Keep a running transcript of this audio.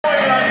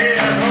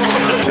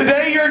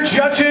your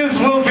judges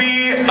will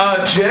be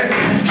Jick,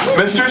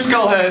 Mr.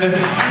 Skullhead,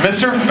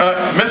 Mr.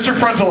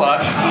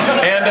 Frontalot,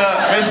 and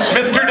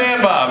Mr.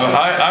 Dan Bob.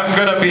 I'm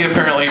gonna be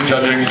apparently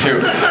judging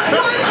too.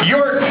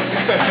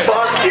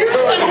 Fuck you.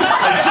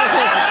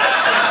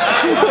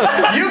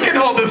 You can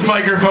hold this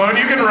microphone.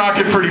 You can rock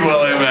it pretty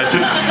well, I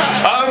imagine.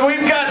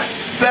 We've got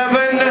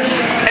 7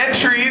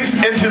 entries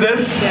into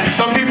this.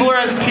 Some people are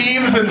as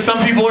teams and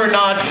some people are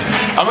not.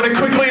 I'm going to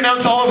quickly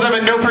announce all of them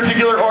in no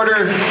particular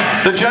order.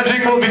 The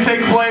judging will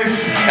take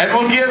place, and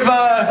we'll give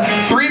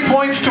 3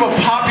 points to a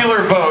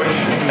popular vote,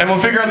 and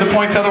we'll figure out the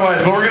points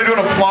otherwise. But we're going to do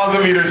an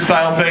applause-o-meter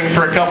style thing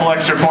for a couple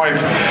extra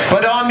points.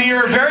 But on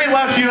your very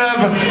left, you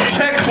have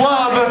Tech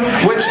Club,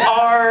 which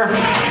are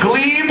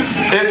glebes.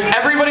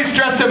 Everybody's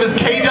dressed up as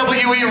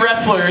KWE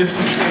wrestlers.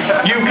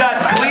 You've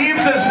got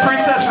glebes as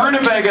Princess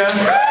Rutabaga.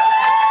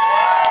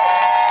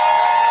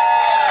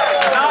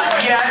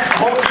 Not yet.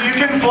 You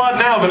can flood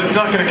now, but it's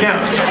not going to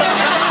count.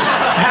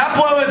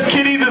 Haplo as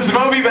Kitty the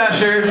Smoby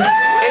Basher.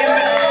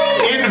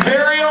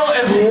 Invarial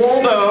as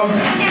Waldo.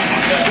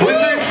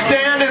 Wizard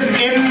Stan as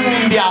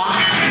India.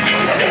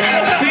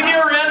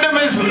 Senior Random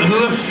as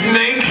the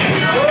Snake.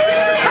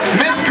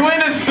 Miss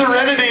Gwyn as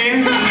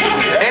Serenity.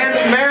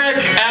 And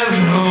Merrick as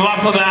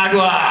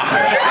Vasadagua.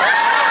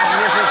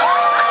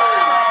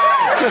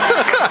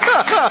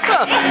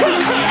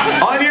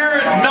 On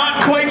your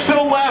not quite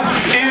so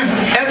left is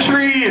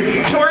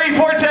entry Tori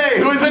Forte,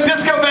 who is a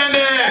disco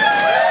bandit.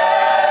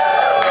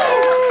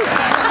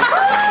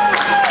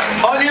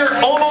 On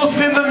your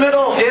almost in the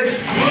middle,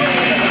 it's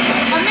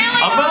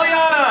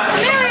Emiliana,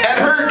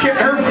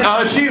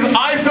 and she's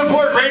I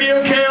Support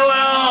Radio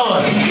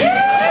KoL.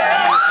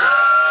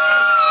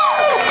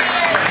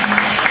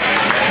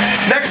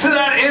 Next to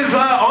that is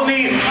on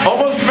the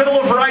almost middle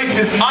of right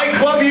is I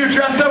Club You,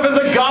 dressed up as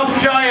a goth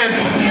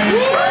giant.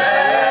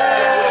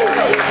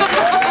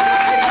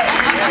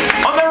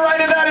 On the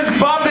right of that is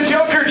Bob the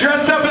Joker,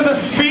 dressed up as a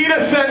speed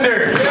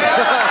ascender.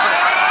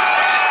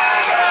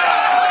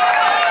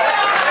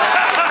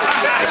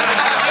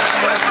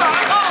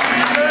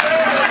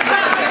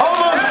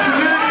 Almost to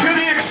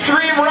the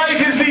extreme right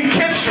is the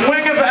Kitsch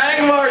Wing of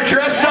Angmar,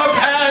 dressed up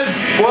as,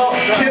 well,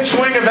 Kitsch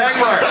Wing of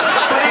Angmar.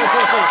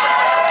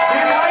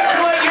 We'd like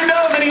to let you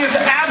know that he is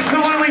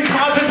absolutely,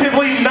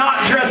 positively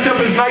not dressed up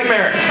as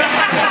Nightmare.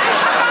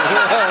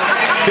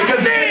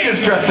 Because Kitsch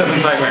is dressed up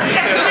as Nightmare.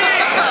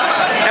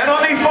 And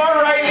on the far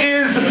right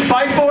is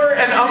Fifor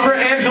and Umbra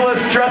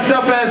Angelus, dressed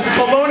up as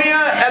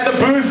Polonia and the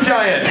Booze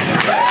Giant.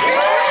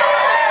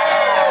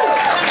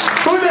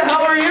 Who the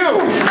hell are you?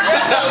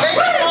 They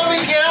just told me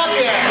to get up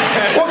there.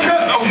 What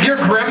kind? Oh, you're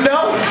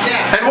Grimdell?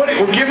 Yeah. And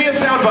well, give me a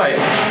soundbite.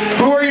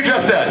 Who are you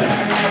dressed as?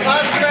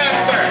 Pasta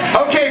Mancer.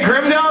 Okay,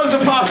 Grimdell is a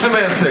pasta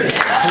mancer.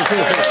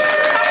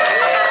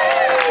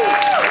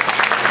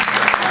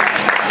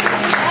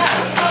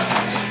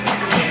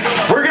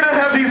 We're gonna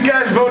have these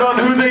guys vote on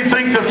who they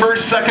think the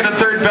first, second, and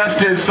third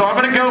best is. So I'm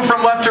gonna go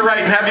from left to right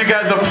and have you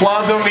guys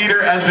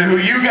applause-o-meter as to who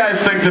you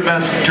guys think the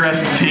best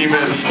dressed team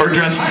is, or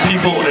dressed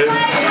people is.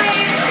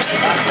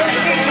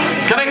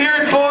 Can I hear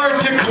it for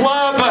To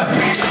Club?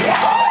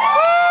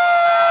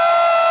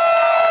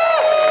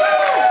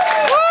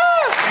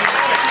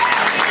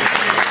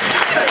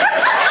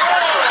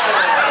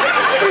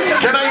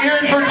 Can I hear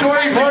it for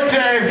Tori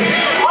Forte?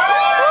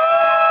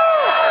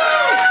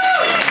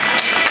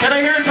 Can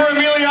I hear it for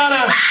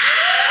Emiliana?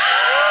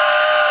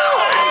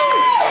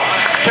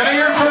 Can I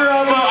hear it for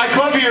I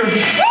Club You?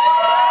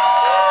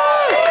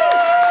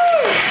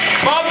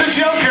 Bob the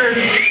Joker.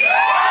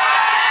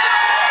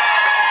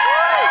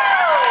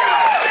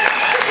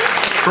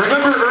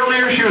 Remember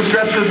earlier she was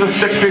dressed as a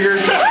stick figure?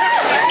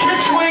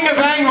 Kitsch Wing of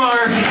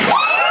Angmar.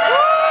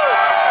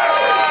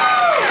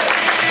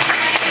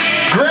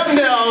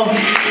 Grimdell.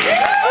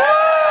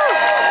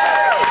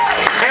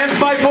 And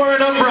Fifor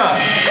and Umbra.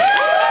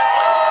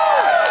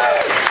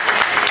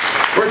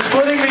 We're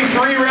splitting the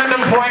 3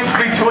 random points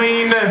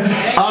between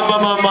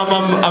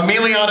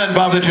Emiliana and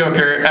Bob the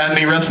Joker, and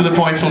the rest of the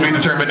points will be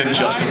determined in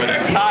just a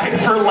minute. Tied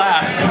for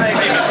last.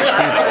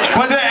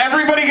 But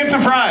everybody gets a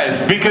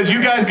prize, because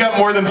you guys got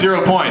more than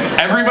 0 points.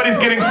 Everybody's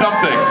getting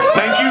something.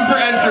 Thank you for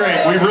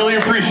entering. We really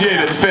appreciate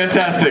it. It's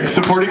fantastic.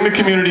 Supporting the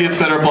community,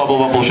 etc. Blah, blah,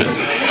 blah bullshit.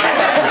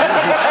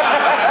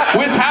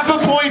 With half a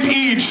point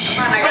each,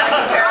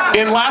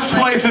 in last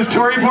place is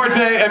Tori Forte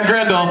and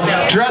Grendel,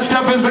 dressed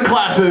up as the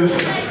classes,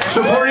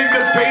 supporting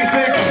the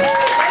basic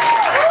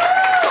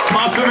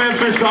Pasta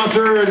Mancer,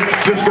 Saucer, and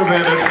Disco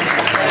Bandits.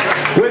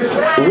 With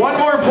 1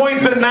 more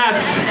point than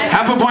that,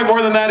 half a point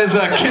more than that, is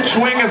a Kitsch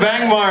Wing of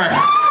Angmar.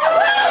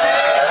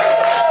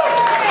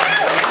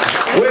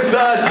 With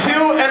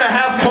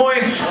 2.5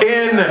 points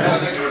in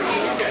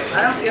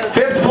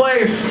 5th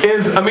place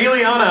is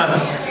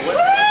Emiliana,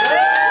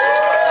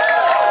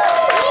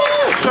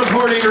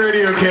 supporting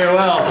Radio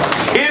KoL.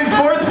 In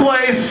 4th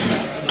place,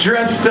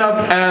 dressed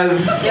up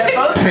as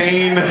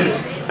pain,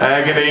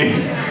 agony,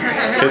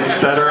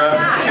 etc.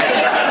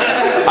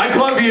 I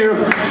Club You.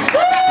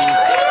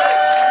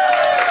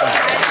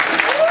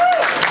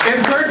 In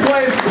 3rd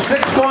place,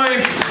 6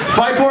 points,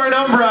 Fifor and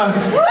Umbra.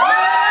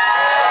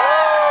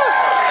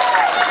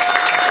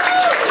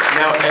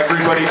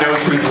 everybody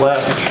knows who's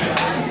left.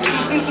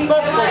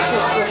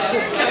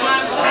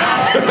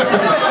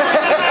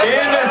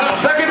 In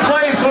second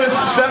place with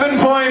 7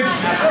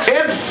 points,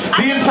 it's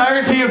the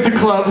entirety of the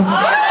club.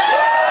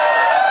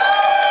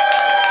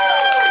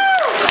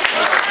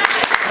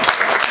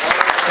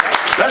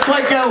 That's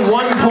like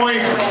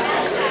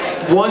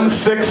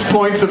 1.16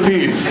 points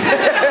apiece.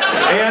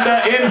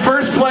 And in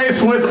first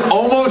place with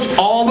almost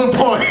all the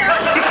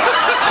points,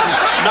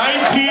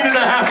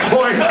 19.5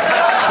 points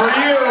for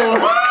you.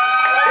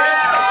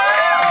 It's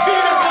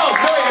Xenophil.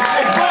 Wait,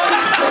 it's Bobby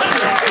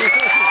Children.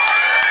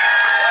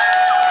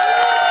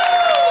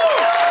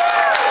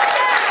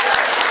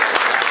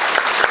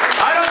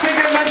 I don't think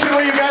I mentioned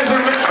what you guys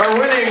are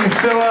winning,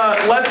 so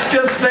let's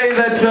just say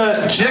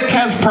that Jick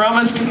has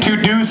promised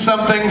to do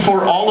something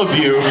for all of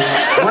you.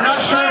 We're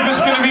not sure if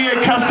it's going to be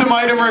a custom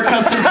item or a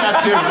custom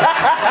tattoo.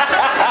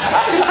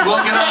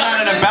 We'll get on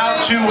that in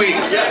about 2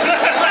 weeks.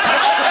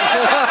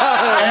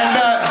 And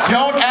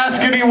don't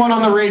ask anyone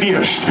on the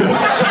radio show.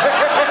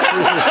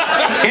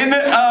 In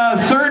the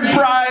third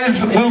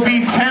prize will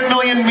be 10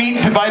 million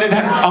meat divided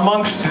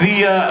amongst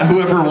the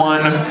whoever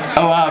won.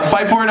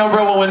 5-4 and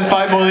over will win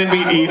 5 million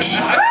meat each.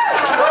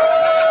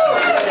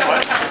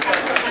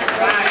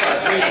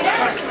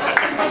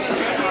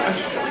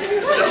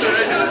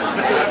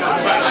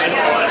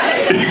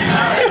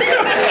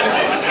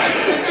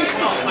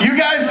 You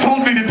guys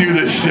told me to do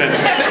this shit.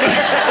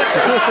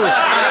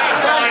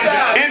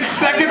 It's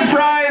second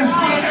prize.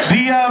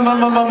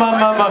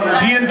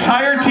 The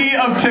entirety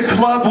of the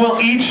club will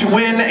each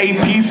win a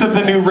piece of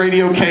the new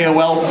Radio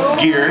KoL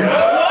gear.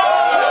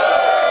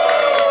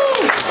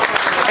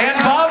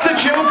 And Bob the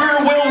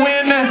Joker will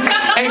win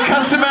a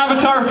custom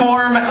avatar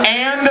form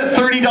and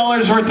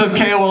 $30 worth of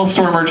KoL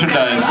store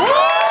merchandise.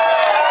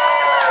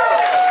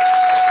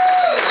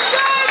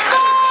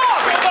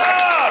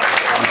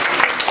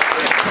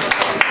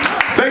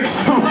 Thanks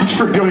so much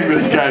for doing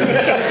this, guys.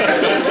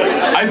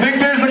 I think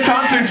there's a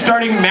concert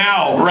starting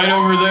now, right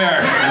over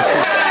there.